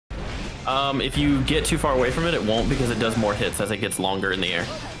If you get too far away from it, it won't because it does more hits as it gets longer in the air.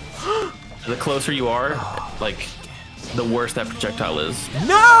 The closer you are, like, the worse that projectile is.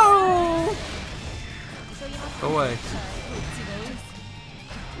 No! Go away.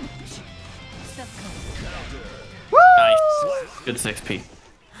 Nice. Good 6P.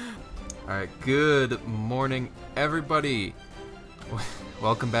 Alright, good morning, everybody.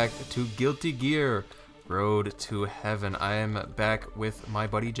 Welcome back to Guilty Gear Road to Heaven. I am back with my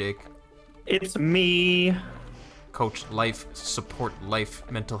buddy Jake. It's me. Coach life, support life,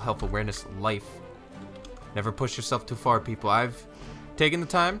 mental health awareness life. Never push yourself too far, people. I've taken the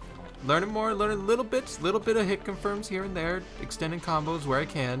time, learning little bit of hit confirms here and there, extending combos where I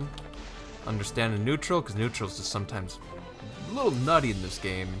can, understanding neutral, because neutral's just sometimes a little nutty in this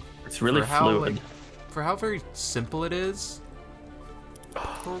game. It's really fluid. For how very simple it is,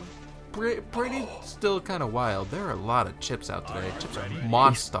 pretty still kind of wild. There are a lot of chips out today. Chips are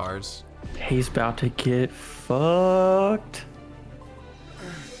monsters. He's about to get fucked.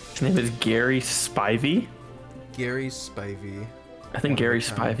 His name is Gary Spivey. Gary Spivey. I think Gary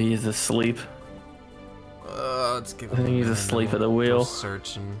Spivey is asleep. Let's give him I think he's asleep at the wheel.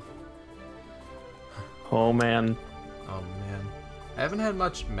 Searching. Oh man. Oh man. I haven't had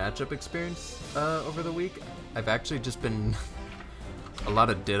much matchup experience over the week. I've actually just been a lot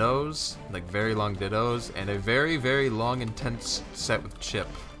of dittos, like very long dittos, and a very, very long, intense set with Chip,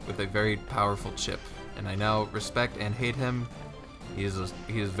 with a very powerful Chip. And I now respect and hate him. He is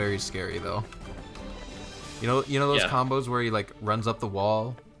very scary though. You know those combos where he like runs up the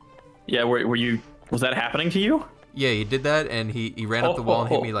wall? Yeah, was that happening to you? Yeah, he did that, and he ran up the wall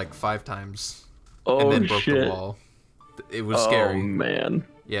and hit me like 5 times. And then broke the wall. It was scary. Oh man.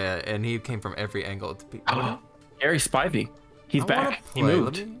 Yeah, and he came from every angle. Gary Spivey. He's back. He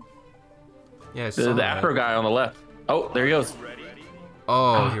moved. Yeah, the Afro guy on the left. Oh, there he goes.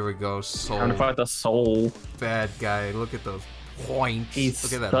 Oh, here we go. Soul. Trying to fight the soul. Bad guy. Look at those points.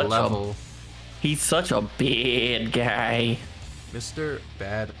 Look at that such level. He's such a bad guy. Mr.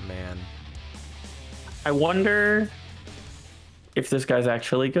 Bad Man. I wonder if this guy's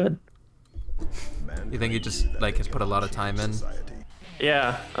actually good. You think he just like has put a lot of time in?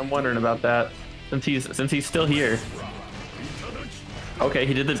 Yeah, I'm wondering about that. Since he's still here. Okay,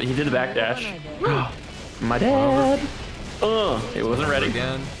 he did the backdash. My dad. It wasn't ready.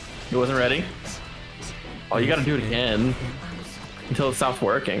 Again. It wasn't ready. Oh, you gotta do it again until it stops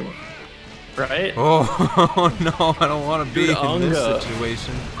working. Right? Oh no, I don't want to be in this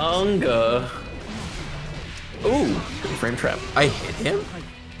situation. Unga. Ooh, frame trap. I hit him?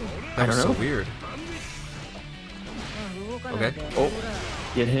 That was so weird. Okay. Oh,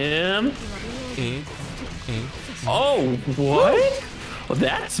 get him. Oh, what? Well,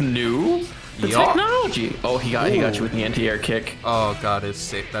 that's new. The technology. Oh, he got you with the anti-air kick. Oh god, it's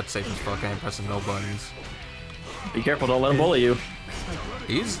safe. That's safe as fuck. I ain't pressing no buttons. Be careful, don't let him bully you.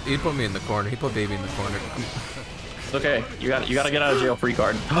 He put me in the corner. He put baby in the corner. It's okay. You got to get out of jail free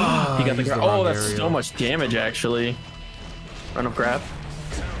card. He got the grab. Oh, that's so much damage actually. Run up grab.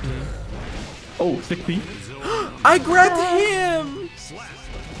 Oh, 6P. I grabbed him.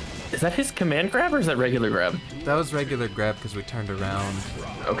 Is that his command grab or is that regular grab? That was regular grab because we turned around.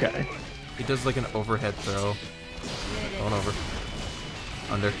 Okay. He does like an overhead throw. Going over.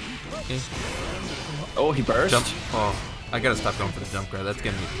 Under. Oh, he burst. Jump. Oh, I gotta stop going for the jump grab. That's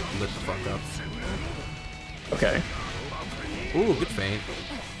getting me lit the fuck up. Okay. Ooh, good feint.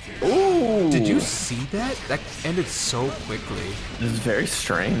 Ooh. Did you see that? That ended so quickly. This is very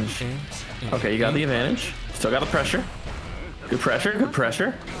strange. Okay, you got the advantage. Still got the pressure. Good pressure, good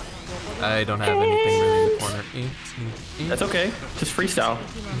pressure. I don't have anything really in the corner. That's okay. Just freestyle.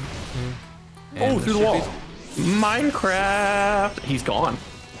 Oh, through the wall. Minecraft. He's gone.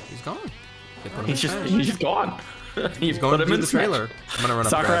 He's gone. He's just gone. He's going to the trailer. I'm gonna run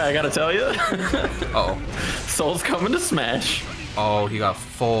up. Sakurai, I gotta tell you. Uh-oh. Soul's coming to smash. Oh, he got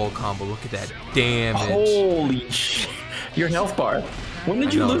full combo. Look at that damage. Holy shit. Your health bar. When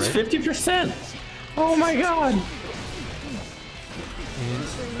did you lose 50%? Oh my god.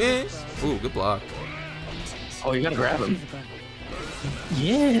 Ooh, good block. Oh, you gotta grab him.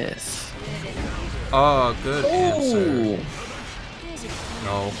 Yes. Oh, good answer.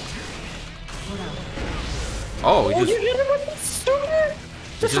 No. Oh, you hit him with the super?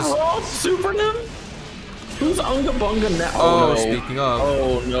 Just raw super him? Who's Unga Bunga now? Oh, no. Speaking of.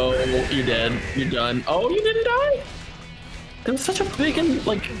 Oh no, you're dead. You're done. Oh, you didn't die? There was such a big and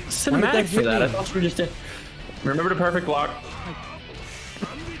like cinematic for that. I thought you were just dead. Remember the perfect block.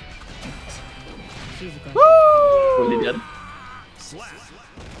 Woo! Was he dead?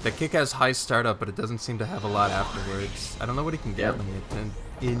 The kick has high startup, but it doesn't seem to have a lot afterwards. I don't know what he can get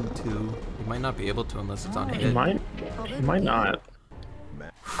into. He might not be able to unless it's on hit. He might not.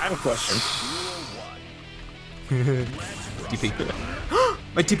 I have a question. TP.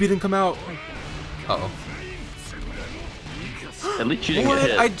 My TP didn't come out. Uh-oh. At least you didn't What? get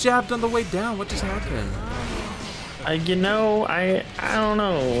hit. I jabbed on the way down. What just happened? You know, I don't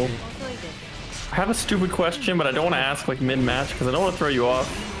know. I have a stupid question, but I don't want to ask like mid-match because I don't want to throw you off.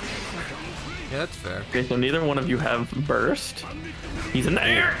 Yeah, that's fair. Okay, so neither one of you have burst. He's in the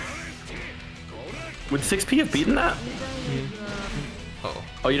air. Would 6P have beaten that? Uh-oh.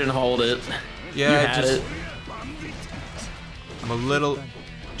 Oh, you didn't hold it. Yeah, you I had just... it. I'm a little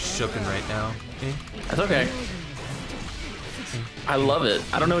shooken right now. That's okay. I love it.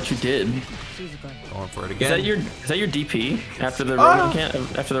 I don't know what you did. Going for it again. Is that your DP after the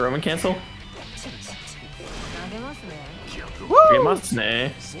Roman cancel? Woo!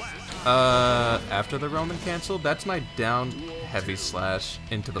 After the Roman cancel, that's my down heavy slash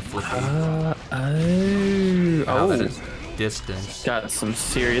into the flippy. That is distance. Got some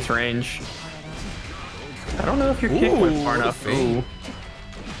serious range. I don't know if your kick went far enough. Ooh.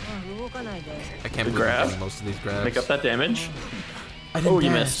 I can't believe I'm getting most of these grabs. Make up that damage. Oh, you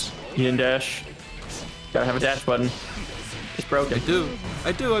missed. You didn't dash. Gotta have a dash button. It's broken.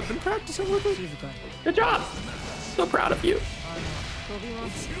 I do. I've been practicing with it. Good job. So proud of you.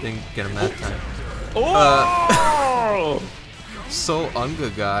 Didn't get him that time. Oh! So unga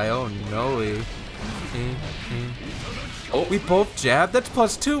guy. Oh no. Oh, we both jabbed. That's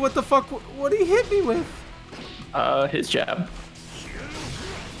 +2. What the fuck? What did he hit me with? His jab.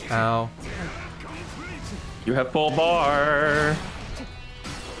 Ow. You have full bar.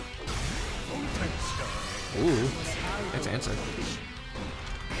 Ooh. That's answer.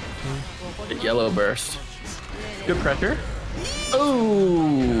 The yellow burst. Good pressure.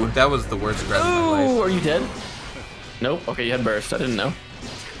 Ooh. That was the worst grab of my life. Ooh, are you dead? Nope. Okay, you had burst. I didn't know.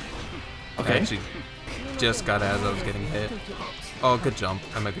 Okay. I actually just got as I was getting hit. Oh, good jump.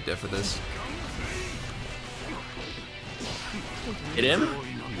 I might be dead for this. Hit him?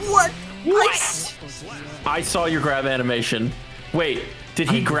 What? What? I saw your grab animation. Wait, did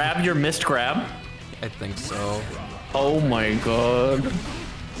he grab your missed grab? I think so. Oh my god.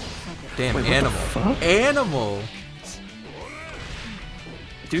 Damn, wait, animal. Animal!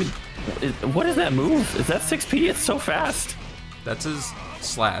 Dude, what is that move? Is that 6P? It's so fast. That's his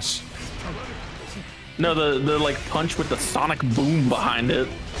slash. No, the like punch with the sonic boom behind it.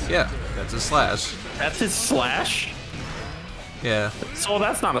 Yeah, that's his slash. That's his slash? Yeah. So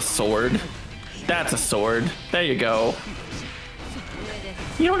that's not a sword. That's a sword. There you go.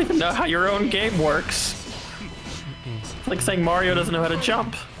 You don't even know how your own game works. It's like saying Mario doesn't know how to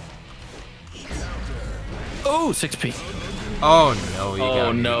jump. Oh, 6P. Oh no, you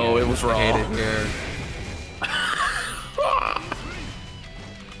got me no, again. it was wrong. I hate it here.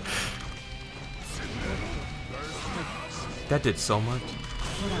 That did so much.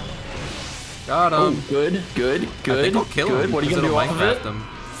 Got him. Oh, good. I think I'll kill him. What are you gonna do off of it? Him.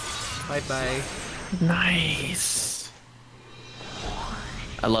 Bye bye. Nice.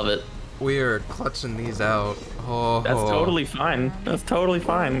 I love it. We're clutching these out. Oh, That's totally fine. That's totally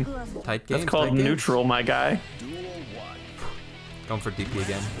fine. Tight game. That's called neutral, my guy. Going for DP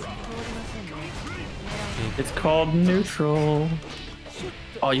again. It's called neutral.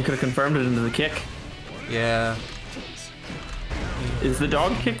 Oh, you could have confirmed it into the kick. Yeah. Is the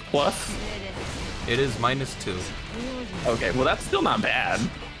dog kick plus? It is -2. Okay, well that's still not bad.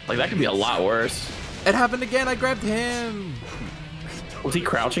 Like that could be a lot worse. It happened again. I grabbed him. Was he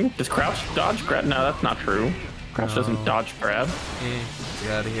crouching? Does crouch dodge grab? No, that's not true. Crouch doesn't dodge grab.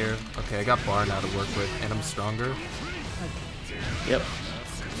 Get out of here. Okay, I got bar now to work with, and I'm stronger. Yep.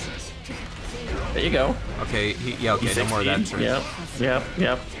 There you go. Okay, yeah, okay, no more of that trick.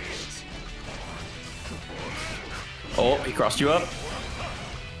 Yep. Oh, he crossed you up.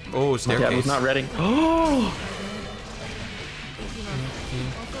 Oh, staircase. Yeah, was not ready. Oh.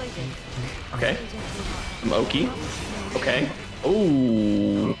 Okay. Moki. Okay.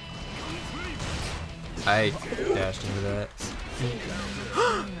 Ooh. I dashed into that.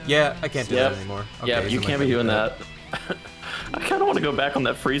 Yeah, I can't do that anymore. Okay, yeah, you can't be doing that. I kind of want to go back on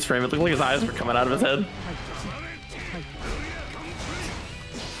that freeze frame. It looked like his eyes were coming out of his head.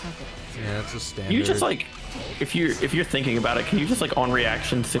 Yeah, that's a standard. You just like, if you're thinking about it, can you just like on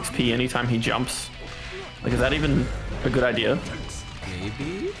reaction 6P anytime he jumps? Like, is that even a good idea?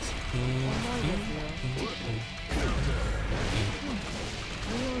 Maybe.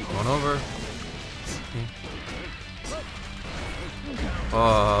 Going over.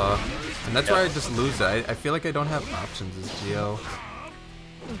 And that's why I just lose it. I feel like I don't have options as Geo.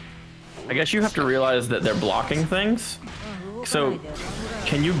 I guess you have to realize that they're blocking things. So,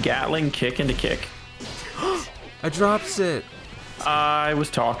 can you Gatling kick into kick? I drops it. I was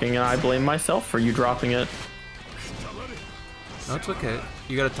talking and I blame myself for you dropping it. No, it's okay.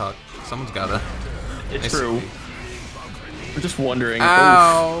 You gotta talk. Someone's gotta. It's true. I'm just wondering.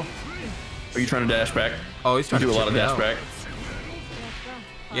 Ow! Oof. Are you trying to dash back? Oh, he's trying to do a lot of dash out. back.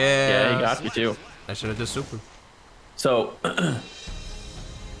 Yeah. Yeah, he got you too. I should have just super. So,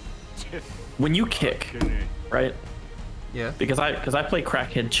 when you kick, right? Yeah. Because I play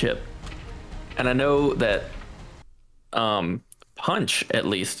Crackhead Chip, and I know that punch, at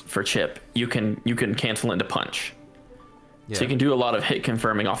least for Chip, you can cancel into punch. Yeah. So you can do a lot of hit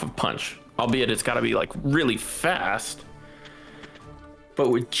confirming off of punch, albeit it's got to be like really fast. But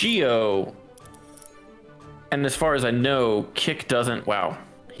with Geo, and as far as I know, kick doesn't. Wow,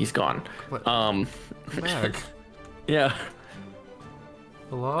 he's gone. What? Back. Yeah.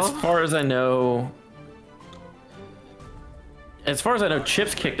 Hello? As far as I know,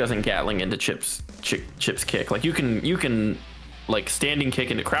 Chip's kick doesn't Gatling into Chip's kick. Like you can like standing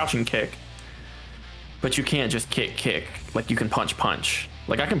kick into crouching kick, but you can't just kick. Like you can punch.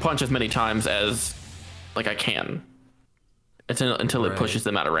 Like I can punch as many times as like I can until it pushes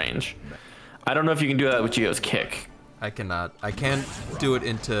them out of range. I don't know if you can do that with Geo's kick. I cannot. I can't do it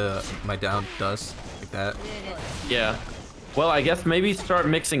into my down dust like that. Yeah. Well, I guess maybe start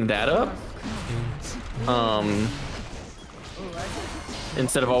mixing that up.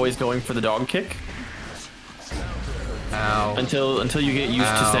 Instead of always going for the dog kick. Ow. Until you get used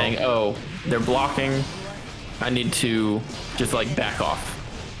to saying, oh, they're blocking. I need to just like back off.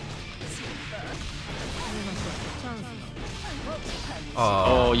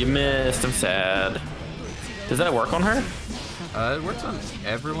 Oh, you missed. I'm sad. Does that work on her? It works on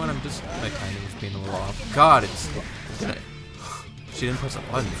everyone. I'm just like kind of being a little off. God, it's. She didn't press a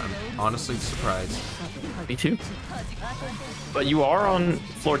button. I'm honestly surprised. Me too. But you are on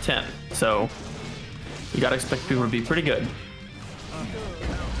floor 10, so you gotta expect people to be pretty good.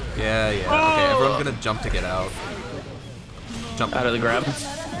 Yeah. Okay, everyone's gonna jump to get out. Jump out of the grab.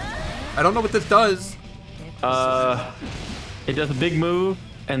 I don't know what this does. It does a big move,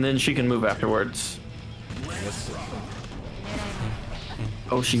 and then she can move afterwards. Yes.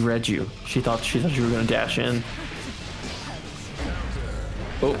 Oh, she read you. She thought you were gonna dash in.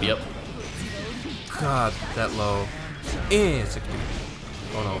 Oh, yep. God, that low. And 60.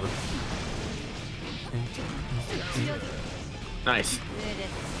 Going over. Nice.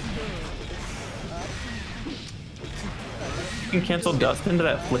 You can cancel dust into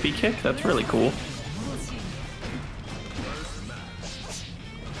that flippy kick. That's really cool.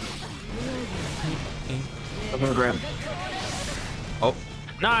 I'm gonna grab. Oh.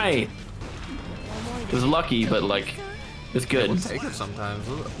 Nice. It was lucky, but like, it's good. We'll take it sometimes.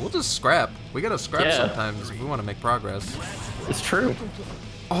 We'll just scrap. We gotta scrap sometimes if we want to make progress. It's true.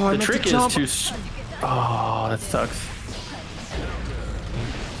 Oh, the trick is to. Oh, that sucks.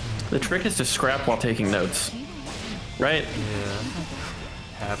 The trick is to scrap while taking notes, right? Yeah.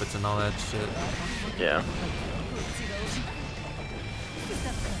 Habits and all that shit. Yeah.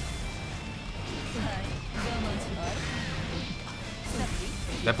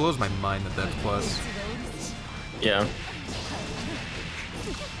 That blows my mind that that's plus. Yeah.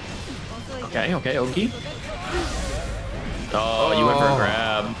 Okay, Oki. Oh, you went for a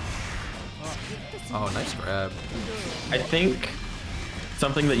grab. Oh, nice grab. I think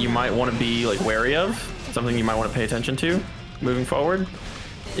something that you might want to be like wary of, something you might want to pay attention to moving forward,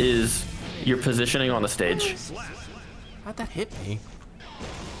 is your positioning on the stage. How'd that hit me?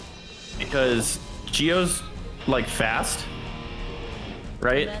 Because Geo's like fast,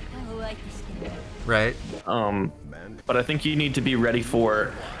 right? Right. But I think you need to be ready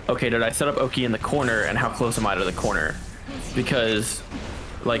for, okay, did I set up Oki in the corner and how close am I to the corner? Because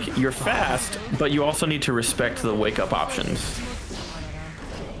like you're fast, but you also need to respect the wake up options,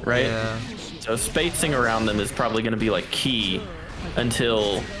 right? Yeah. So spacing around them is probably going to be like key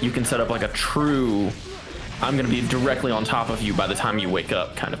until you can set up like a true, I'm going to be directly on top of you by the time you wake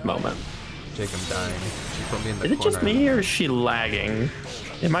up kind of moment. Jake, I'm dying. She put me in the corner. Is it just me or is she lagging?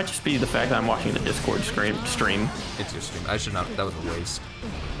 It might just be the fact that I'm watching the Discord stream. It's your stream. I should not. That was a waste.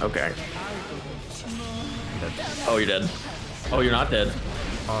 Okay. I'm dead. Oh, you're dead. Oh, you're not dead.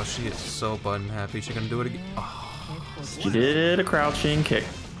 Oh, she is so button happy. She gonna do it again. Oh. She did a crouching kick.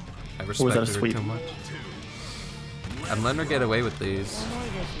 I respect her too much. I'm letting her get away with these.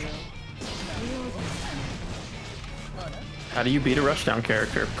 How do you beat a rushdown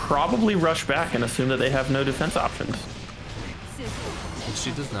character? Probably rush back and assume that they have no defense options.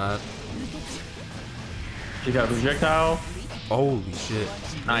 She does not. She got a projectile. Holy shit.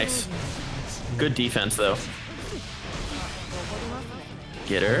 Nice. Good defense though.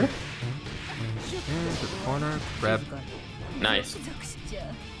 Get her. To the corner. Grab. Nice.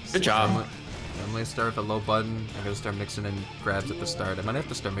 Good job. I'm gonna start with a low button. I'm gonna start mixing in grabs at the start. I might have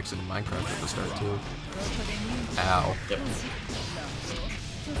to start mixing in Minecraft at the start too. Ow. Yep.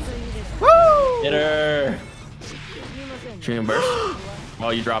 Woo! Get her. Shooting burst. Oh,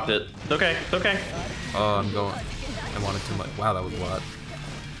 you dropped it. It's okay. It's okay. Oh, I'm going. I wanted too much. Wow, that was a lot.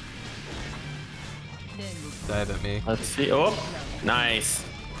 Dive at me. Let's see. Oh, nice.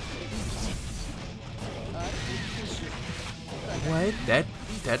 What? That.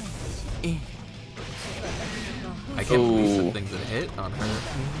 I can't believe the things that hit on her.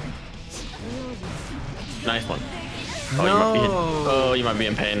 Nice one. No. You might be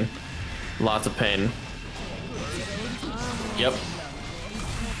in pain. Lots of pain. Yep.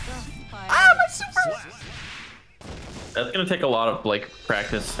 Ah, my super! That's gonna take a lot of like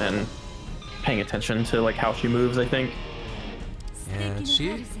practice and paying attention to like how she moves, I think. Yeah,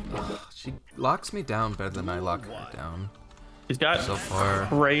 she locks me down better than I lock her down. She's got So far.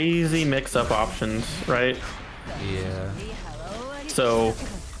 crazy mix-up options, right? Yeah. So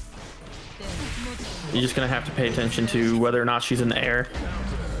you're just gonna have to pay attention to whether or not she's in the air.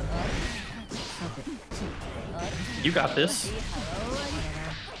 You got this.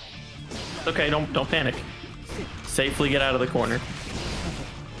 Okay, don't panic. Safely get out of the corner.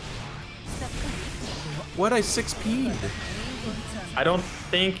 What, I 6P'd? I don't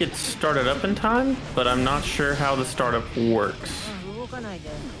think it started up in time, but I'm not sure how the startup works.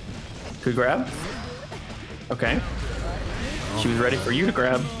 Good grab. Okay. She was ready for you to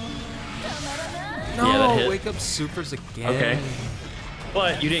grab. No, Yeah, that hit. wake up supers again. Okay.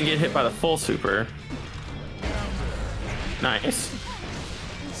 But you didn't get hit by the full super. Nice.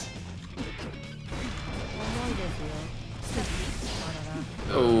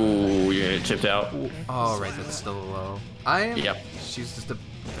 Oh, you're gonna get chipped out. Oh, right, that's still low. Yep. She's just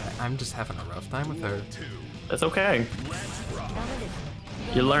I'm just having a rough time with her. That's okay.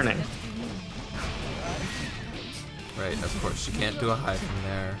 You're learning. Right, of course, she can't do a high from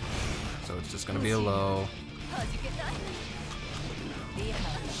there. So it's just gonna be a low.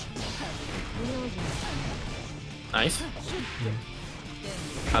 Nice.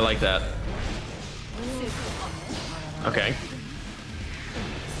 I like that. Okay.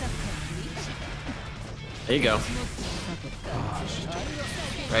 There you go.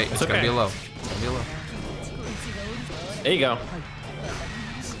 Right, it's okay. gonna be a low. It's gonna be a low. There you go.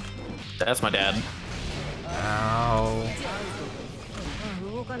 That's my dad. Ow.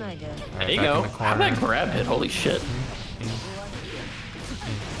 There you go. How'd that grab hit? Holy shit.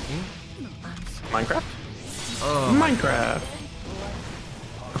 Minecraft? Oh, Minecraft.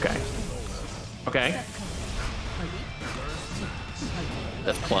 Okay. Okay.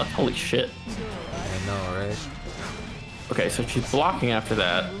 That's plus. Holy shit. I know, right? Okay, so she's blocking after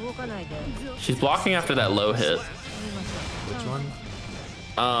that. She's blocking after that low hit. Which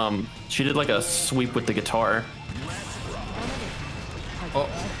one? She did like a sweep with the guitar. Oh,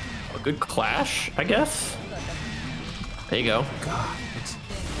 A good clash, I guess. There you go. God.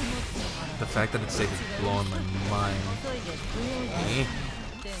 The fact that it's safe is blowing my mind.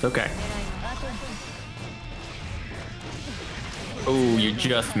 It's okay. Oh, you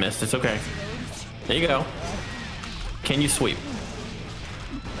just missed. It's okay. There you go. Can you sweep?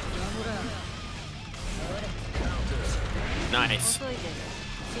 Nice.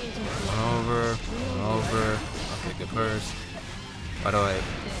 One over. Okay, good burst. By the way,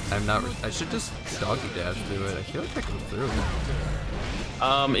 I should just doggy dash through it. I feel like I go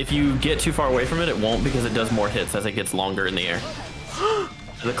through. If you get too far away from it, it won't because it does more hits as it gets longer in the air.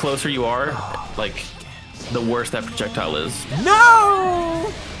 The closer you are, like, the worse that projectile is.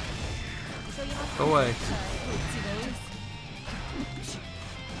 No! Go away.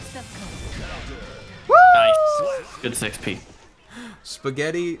 Nice. Good 6P.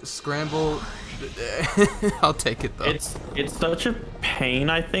 Spaghetti, scramble. I'll take it though. It's such a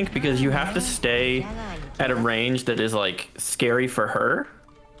pain, I think, because you have to stay at a range that is like scary for her,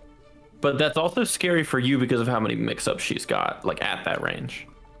 but that's also scary for you because of how many mix-ups she's got like at that range,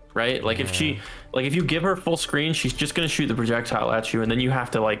 right? Like if you give her full screen, she's just gonna shoot the projectile at you, and then you have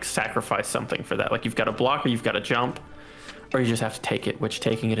to like sacrifice something for that. Like you've got to block or you've got to jump, or you just have to take it, which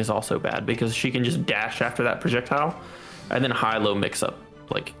taking it is also bad because she can just dash after that projectile and then high-low mix-up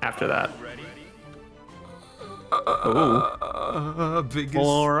like after that. Biggest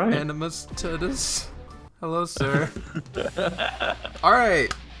All right. animus totus. Hello, sir. All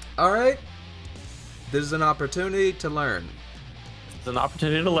right. This is an opportunity to learn. It's an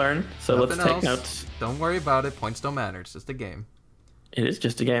opportunity to learn, so Nothing let's take else. notes. Don't worry about it. Points don't matter. It's just a game. It is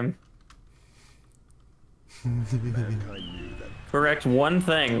just a game. Correct one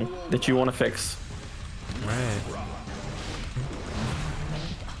thing that you want to fix. Right.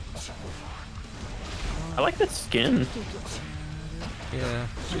 I like that skin. Yeah.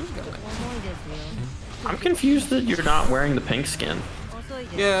 She's got it. I'm confused that you're not wearing the pink skin.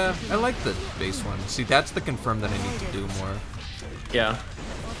 Yeah, I like the base one. See, that's the confirm that I need to do more. Yeah.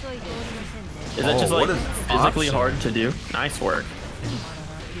 Is that just what like an physically option. hard to do? Nice work.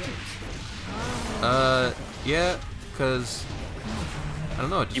 Yeah, cause I don't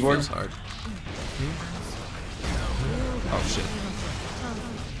know. It just Keyboard? feels hard. Oh shit.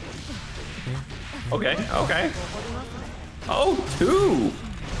 Okay, okay. Oh, 2!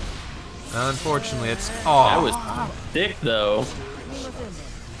 Unfortunately, it's That oh. was thick though.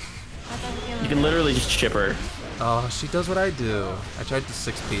 You can literally just chip her. Oh, she does what I do. I tried to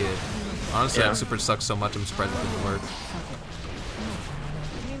 6P it. Honestly, Yeah. that super sucks so much. I'm surprised it didn't work.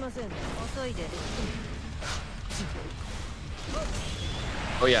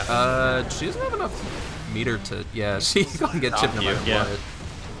 Oh yeah. She doesn't have enough meter to. Yeah, she gonna get chipped no you, matter yeah. what.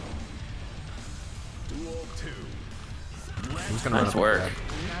 I'm just gonna run Nice up and work. grab.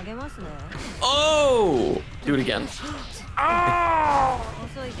 Oh! Do it again. I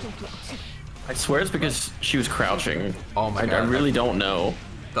swear it's because she was crouching. Oh my I god. really don't know.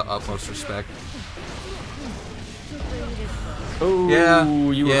 The utmost respect. Oh, Yeah.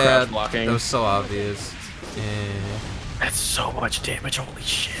 you were yeah, crouch blocking. That was so obvious. Yeah. That's so much damage. Holy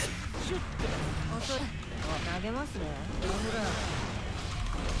shit.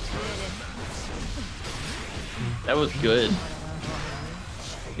 That was good.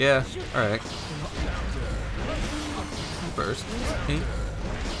 Yeah. All right. Burst.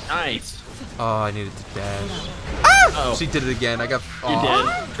 Nice. Oh, I needed to dash. Oh, She did it again. I got.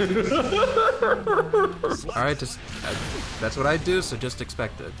 you did. All right, that's what I do. So just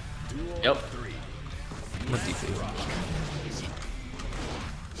expect it. Yep. What DP?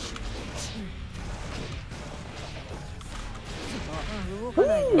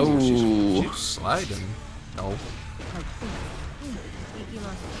 Oh, She's sliding. No.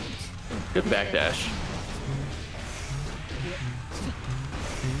 good backdash.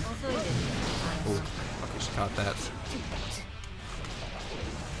 Oh, okay, she caught that.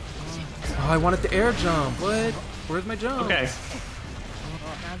 Oh, I wanted the air jump. What? Where's my jump? Okay.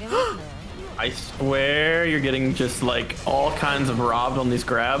 I swear you're getting just like all kinds of robbed on these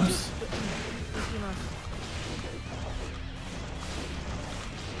grabs.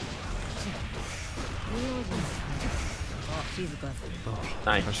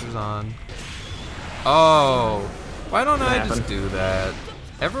 Nice. Pressure's on. Oh, why don't I happened? just do that?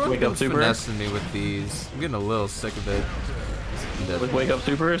 Everyone's Wake been up, Super? finessing me with these. I'm getting a little sick of it. With wake up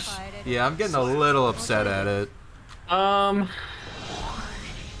supers. Yeah, I'm getting a little upset at it.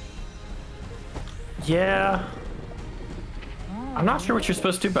 Yeah. I'm not sure what you're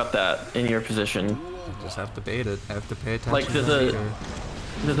supposed to do about that in your position. I just have to bait it. I have to pay attention Like, to does the the meter.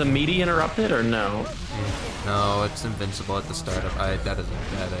 does the meaty interrupt it or no? No, it's invincible at the startup. That is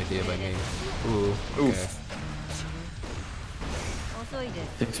a bad idea by me. Ooh. Okay. Oof.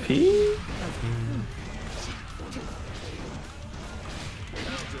 6P?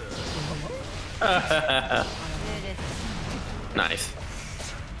 Nice.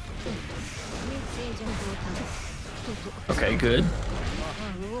 Okay, good.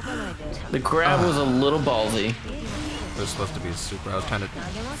 The grab was a little ballsy. It was supposed to be a super. I was trying to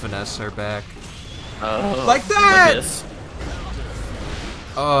finesse her back. Oh, Like that! Like this.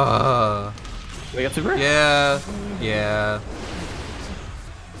 Wake up super? Yeah. Yeah.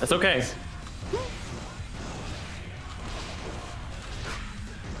 That's okay.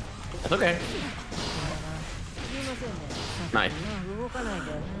 That's okay. Nice.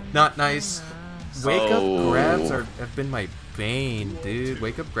 Not nice. Wake up Oh. grabs have been my bane, dude.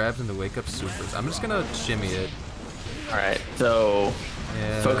 Wake up grabs into wake up supers. I'm just gonna shimmy it. Alright, so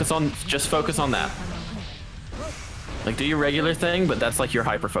Yeah. just focus on that. Like do your regular thing, but that's like your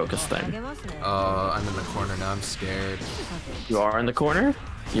hyper focus thing. I'm in the corner now. I'm scared. You are in the corner.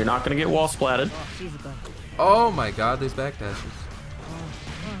 You're not gonna get wall splatted. Oh my god, these backdashes.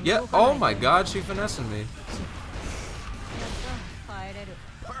 Yeah. Oh my god, she finessing me.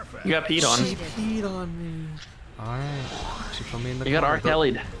 You got peed on. She peed on me. Alright. She put me in the You got corner. R.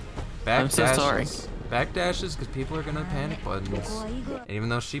 Kelly'd. I'm so sorry. Backdashes because people are gonna panic buttons. And even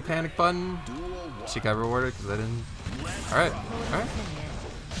though she panic button, she got rewarded because I didn't. Alright. Alright.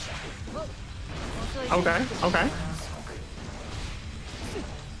 Okay, okay.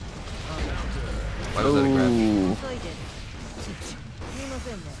 Why was that a grab? Ooh.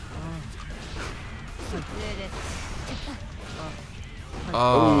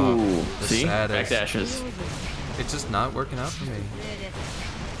 Oh, the see? saddest. Backdashes. It's just not working out for me.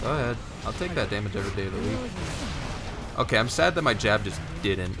 Go ahead. I'll take that damage every day of the week. Okay, I'm sad that my jab just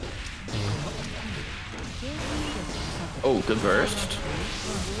didn't. Oh, good burst.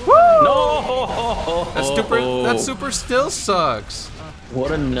 Woo! No! That super still sucks.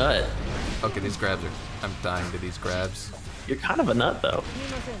 What a nut. Okay, these grabs are... I'm dying to these grabs. You're kind of a nut, though.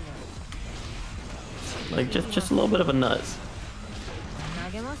 Like, just a little bit of a nut.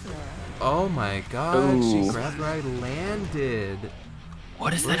 Oh my god, Ooh. she grabbed where I landed.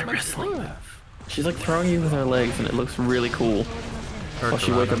 What is Where's that my wrestling foot? move? She's like throwing you with her legs, and it looks really cool. Oh,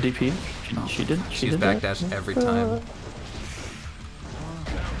 she wake up DP? She did? She's did that? backdash every time.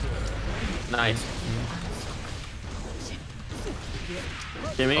 Nice.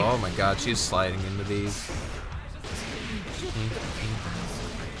 Gimme. Oh my god, she's sliding into these.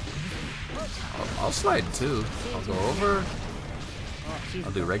 I'll slide too. I'll go over.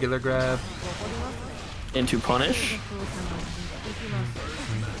 I'll do regular grab. Into punish.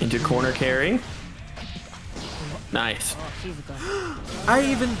 Into corner carry. Nice. I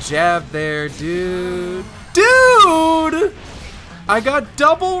even jabbed there, dude. Dude! I got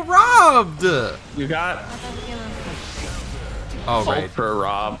double robbed! You got Oh, right. ultra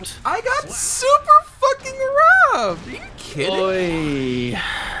robbed. I got super fucking robbed! Are you kidding? Oy.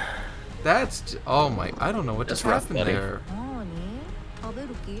 That's... Oh my... I don't know what just That's rough, happened buddy. there.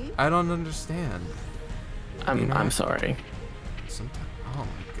 I don't understand. I'm sorry. Sometimes... Oh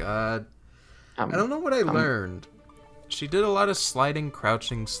my god. I I don't know what I learned. She did a lot of sliding,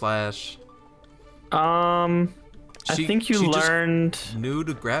 crouching, slash. I think you she just learned. knew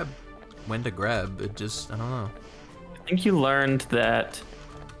to grab, when to grab. It just, I don't know. I think you learned that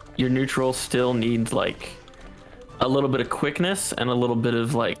your neutral still needs like a little bit of quickness and a little bit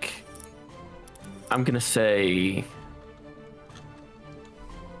of like, I'm gonna say,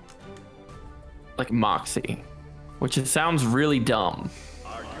 like moxie, which it sounds really dumb,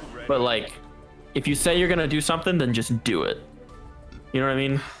 but like, if you say you're gonna do something, then just do it. You know what I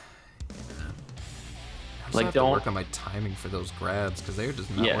mean? I Like, have to don't work on my timing for those grabs because they're just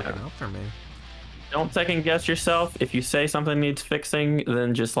not working out for me. Don't second guess yourself. If you say something needs fixing,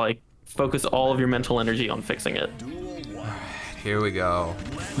 then just like focus all of your mental energy on fixing it. Here we go.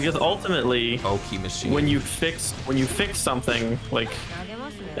 Because ultimately, Oki machine. when you fix something, like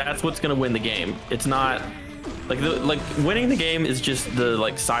that's what's gonna win the game. It's not like winning the game is just the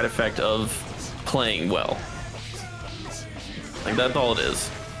like side effect of playing well. Like that's all it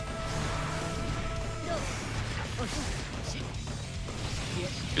is.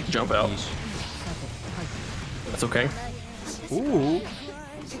 Good jump out. That's okay. Ooh.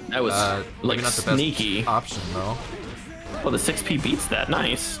 That was like maybe not the best sneaky. option though. Well, the 6P beats that.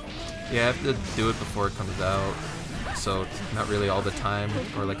 Nice. Yeah, I have to do it before it comes out. So not really all the time,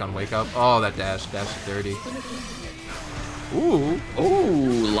 or like on wake up. Oh, that dash is dirty. Ooh.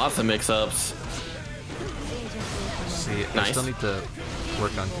 Ooh, lots of mix-ups. See, I Nice. still need to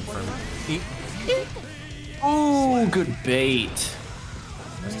work on confirming. Ooh, good bait.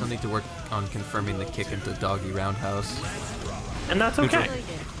 I still need to work on confirming the kick into doggy roundhouse. And that's okay.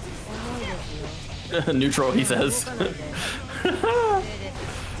 Neutral, he says.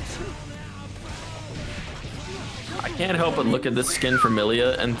 I can't help but look at this skin for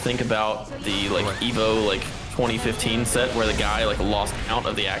Milia and think about the like Evo like 2015 set where the guy like lost count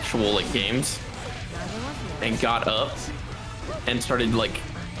of the actual like games and got up and started like,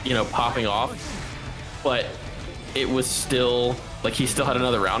 you know, popping off, but it was still like he still had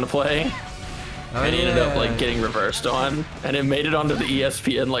another round to play. Oh, And he ended up like getting reversed on, and it made it onto the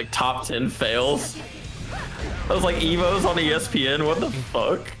ESPN like top 10 fails. I was like, Evo's on ESPN, what the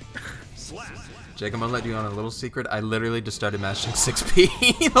fuck? Jake, I'm gonna let you on a little secret. I literally just started mashing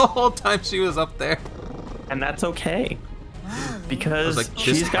 6P the whole time she was up there. And that's okay, I because was like, this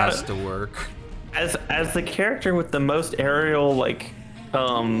she's got has to work. as the character with the most aerial like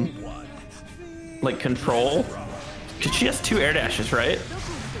control, because she has 2 air dashes, right?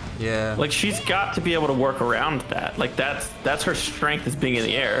 Yeah. Like she's got to be able to work around that. Like that's her strength, is being in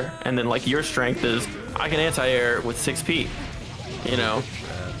the air, and then like your strength is I can anti-air with 6P, you know.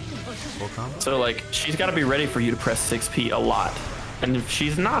 Full combo? So like she's got to be ready for you to press 6P a lot, and if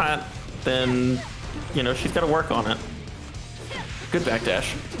she's not, then you know she's got to work on it. Good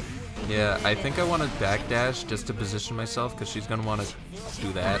backdash. Yeah, I think I want to backdash just to position myself because she's gonna want to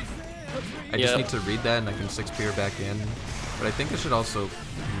do that. I just need to read that and I can 6P her back in. But I think I should also.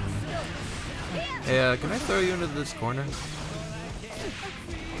 Hey, can I throw you into this corner?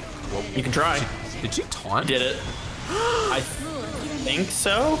 You can try. Did she taunt? Did it? think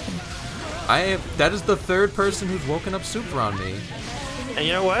so. That is the third person who's woken up Super on me. And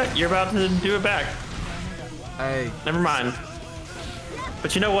you know what? You're about to do it back. Never mind.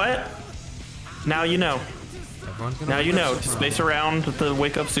 But you know what? Now you know. Now you know to space around the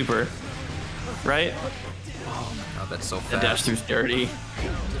wake up Super. Right? Oh, that's so fast. The dash through's dirty.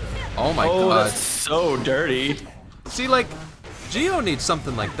 Oh my god. Oh, that's so dirty. See, like, Geo needs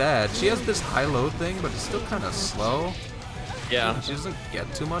something like that. She has this high-low thing, but it's still kind of slow. Yeah. She doesn't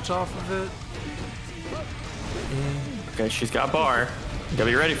get too much off of it. Okay, she's got bar. You gotta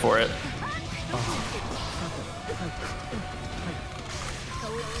be ready for it.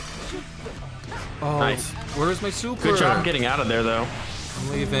 Oh, nice. Where's my Super? Good job getting out of there, though. I'm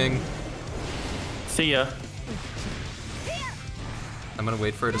leaving. See ya. I'm gonna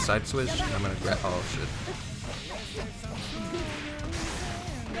wait for her to side switch. And I'm gonna grab. Oh shit.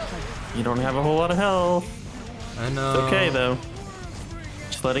 You don't have a whole lot of health. I know. It's okay, though.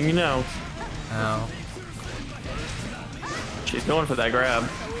 Just letting you know. Ow. She's going for that grab.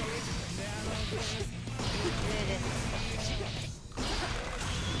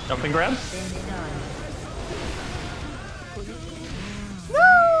 Jumping grab?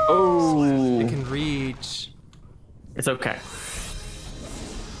 No! Oh! It can reach. It's okay.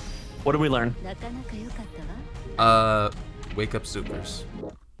 What did we learn? Wake up Supers.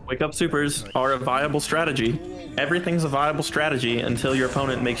 Wake up Supers are a viable strategy. Everything's a viable strategy until your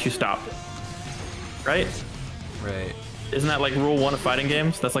opponent makes you stop. Right? Right. Isn't that like rule 1 of fighting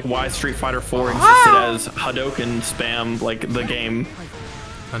games? That's like why Street Fighter 4 existed as Hadouken spam, like the game.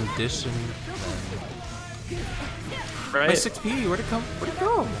 Condition. Right? My 6P, where'd it come? Where'd it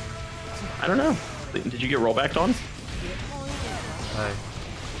go? I don't know. Did you get rollbacked on?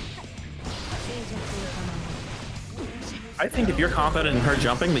 I think if you're confident in her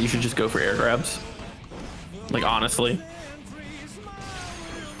jumping, that you should just go for air grabs. Like, honestly.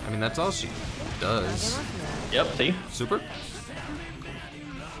 I mean, that's all she does. Yep, see? Super?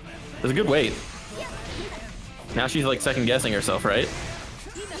 There's a good weight. Now she's like second guessing herself, right?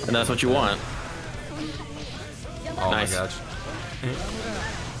 And that's what you want. Oh nice. my gosh.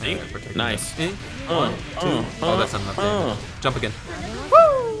 See? Nice. One, two. Oh, that's not enough. Jump again.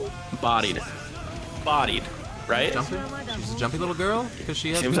 Woo! Bodied. Bodied. Right? Jumping? She's a jumpy little girl because she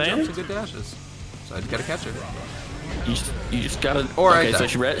has good jumps and good dashes. So I gotta catch her. You just gotta. Or okay, so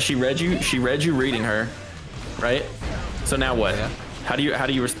she read you reading her, right? So now what? Yeah. How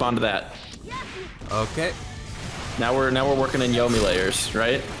do you respond to that? Okay. Now we're working in Yomi layers,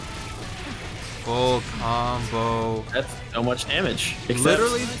 right? Full combo. That's so much damage. Except,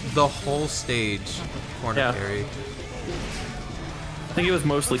 literally the whole stage. Corner carry. I think it was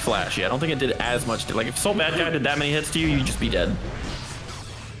mostly flashy. I don't think it did as much. Like if Soul Bad Guy did that many hits to you, you'd just be dead.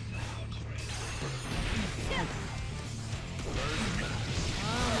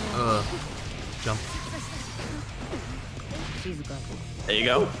 Jump. There you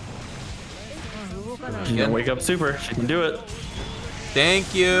go. She's gonna wake up Super. She can do it.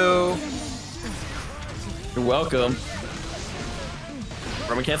 Thank you. You're welcome.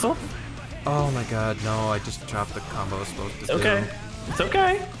 Roman cancel? Oh my god, no, I just dropped the combo I was supposed to do. Okay. It's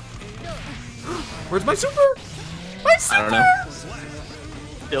okay. Where's my Super? My Super! I don't know.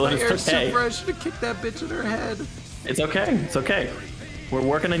 Dylan, My air it's okay. Super, I should have kicked that bitch in her head. It's okay. It's okay. We're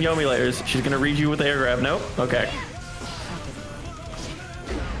working in Yomi layers. She's gonna read you with the air grab. Nope. Okay.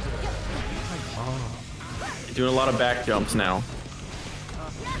 You're doing a lot of back jumps now.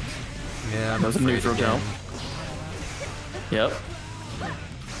 Yeah, I'm That was a neutral jump. Yep.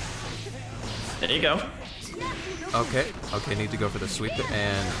 There you go. Okay. Okay, need to go for the sweep,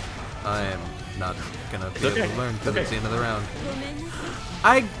 and I am not gonna be able to learn because it's the end of the round.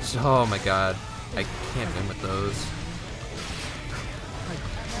 Oh my god. I can't win with those.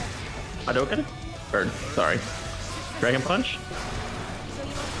 Hadouken? Bird. Sorry. Dragon Punch?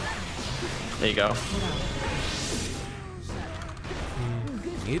 There you go.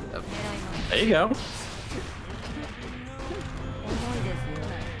 There you go.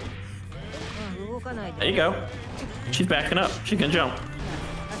 There you go. She's backing up. She can jump.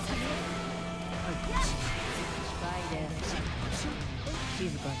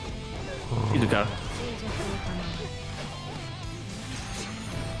 Izuka.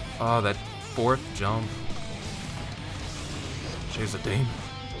 Oh, that fourth jump. She's a dame.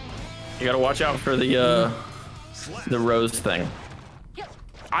 You gotta watch out for the rose thing.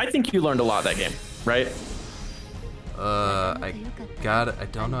 I think you learned a lot that game, right? I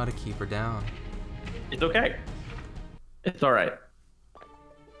don't know how to keep her down. It's okay. It's all right.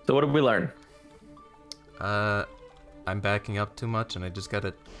 So what did we learn? I'm backing up too much and I just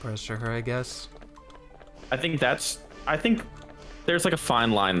gotta pressure her, I guess. I think there's like a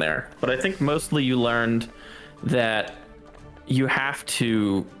fine line there, but I think mostly you learned that you have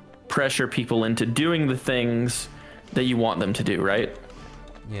to pressure people into doing the things that you want them to do, right?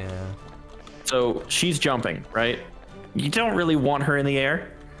 Yeah. So she's jumping, right? You don't really want her in the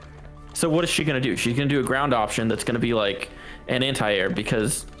air. So what is she gonna do? She's gonna do a ground option that's gonna be like an anti-air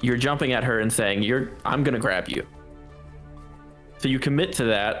because you're jumping at her and saying I'm gonna grab you. So you commit to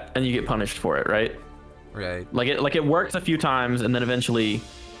that and you get punished for it, right? Right. Like it works a few times and then eventually,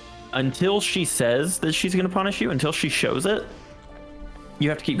 until she says that she's gonna punish you, until she shows it, you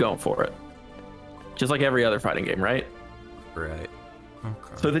have to keep going for it. Just like every other fighting game, right? Right.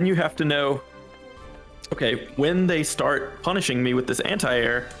 Okay. So then you have to know, okay, when they start punishing me with this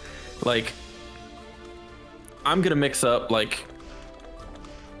anti-air, like, I'm gonna mix up, like,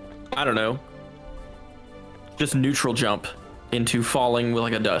 I don't know, just neutral jump into falling with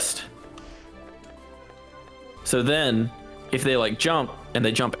like a dust. So then, if they like jump and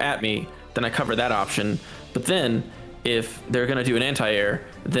they jump at me, then I cover that option. But then, if they're gonna do an anti-air,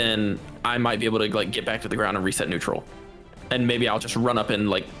 then I might be able to like get back to the ground and reset neutral. And maybe I'll just run up and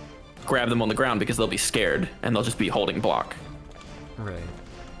like grab them on the ground because they'll be scared and they'll just be holding block. Right.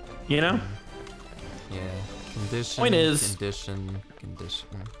 You know? Yeah. Condition. Point is, condition.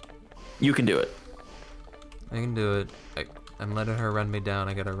 you can do it. I can do it. I'm letting her run me down.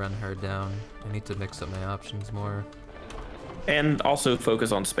 I gotta run her down. I need to mix up my options more. And also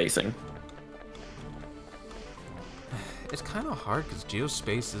focus on spacing. It's kind of hard because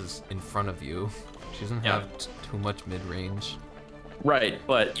Geospace is in front of you. She doesn't Yeah. have too much mid-range. Right,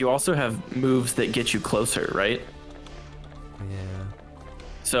 but you also have moves that get you closer, right? Yeah.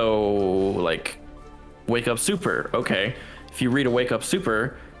 So, like, Wake Up Super. Okay, if you read a Wake Up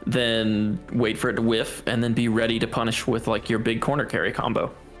Super, then wait for it to whiff and then be ready to punish with like your big corner carry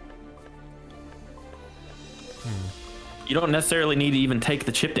combo. You don't necessarily need to even take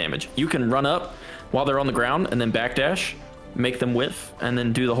the chip damage. You can run up while they're on the ground and then backdash, make them whiff, and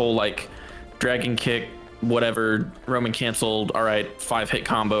then do the whole like dragon kick, whatever, Roman canceled, all right, 5-hit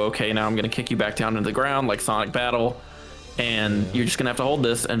combo. Okay, now I'm gonna kick you back down into the ground like Sonic Battle, and you're just gonna have to hold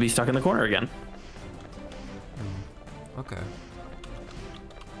this and be stuck in the corner again. Okay.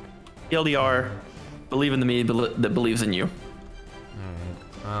 TLDR, believe in the me that believes in you.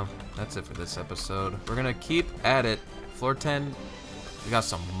 Alright. Well, that's it for this episode. We're gonna keep at it. Floor 10, we got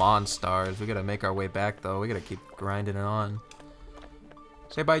some monsters. We gotta make our way back though. We gotta keep grinding it on.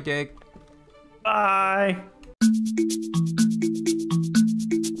 Say bye, Jake. Bye.